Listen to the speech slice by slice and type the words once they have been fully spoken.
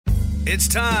It's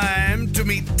time to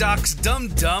meet Doc's Dum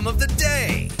Dum of the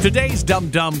Day. Today's Dum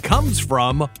Dum comes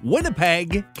from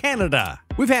Winnipeg, Canada.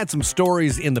 We've had some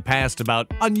stories in the past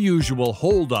about unusual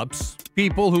holdups,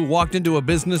 people who walked into a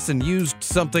business and used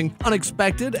something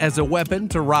unexpected as a weapon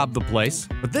to rob the place.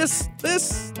 But this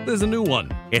is a new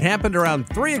one. It happened around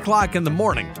 3 o'clock in the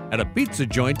morning at a pizza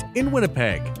joint in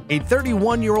Winnipeg. A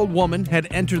 31-year-old woman had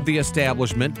entered the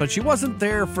establishment, but she wasn't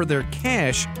there for their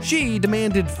cash. She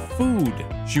demanded food.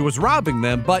 She was robbing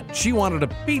them, but she wanted a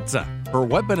pizza. Her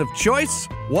weapon of choice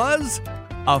was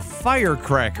a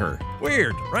firecracker.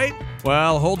 Weird, right?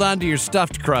 Well, hold on to your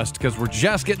stuffed crust because we're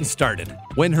just getting started.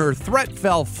 When her threat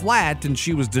fell flat and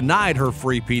she was denied her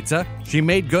free pizza, she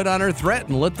made good on her threat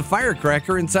and lit the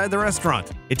firecracker inside the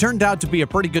restaurant. It turned out to be a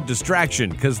pretty good distraction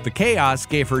because the chaos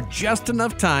gave her just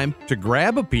enough time to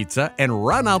grab a pizza and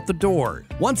run out the door.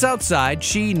 Once outside,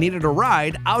 she needed a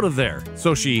ride out of there,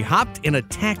 so she hopped in a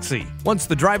taxi. Once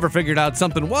the driver figured out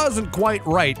something wasn't quite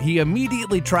right, he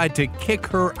immediately tried to kick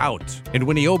her out. And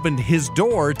when he opened his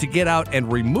door to get out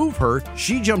and remove her,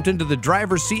 she jumped into the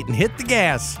driver's seat and hit the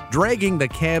gas, dragging the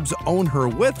cab's owner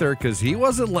with her because he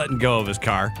wasn't letting go of his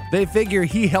car. They figure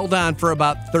he held on for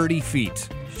about 30 feet.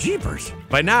 Jeepers.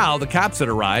 By now, the cops had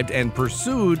arrived and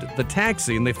pursued the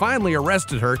taxi, and they finally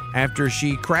arrested her after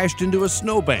she crashed into a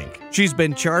snowbank. She's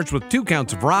been charged with 2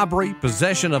 counts of robbery,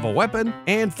 possession of a weapon,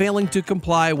 and failing to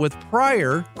comply with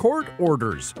prior court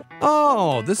orders.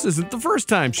 Oh, this isn't the first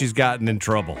time she's gotten in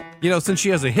trouble. You know, since she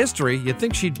has a history, you'd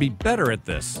think she'd be better at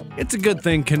this. It's a good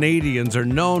thing Canadians are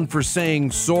known for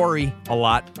saying sorry a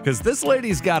lot, because this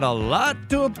lady's got a lot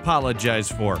to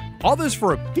apologize for. All this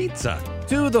for a pizza.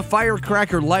 To the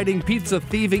firecracker lighting, pizza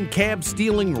thieving, cab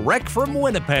stealing wreck from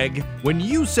Winnipeg, when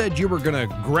you said you were gonna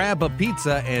grab a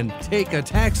pizza and take a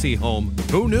taxi home,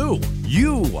 who knew?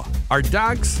 You are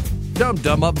Doc's Dum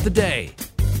Dum of the Day.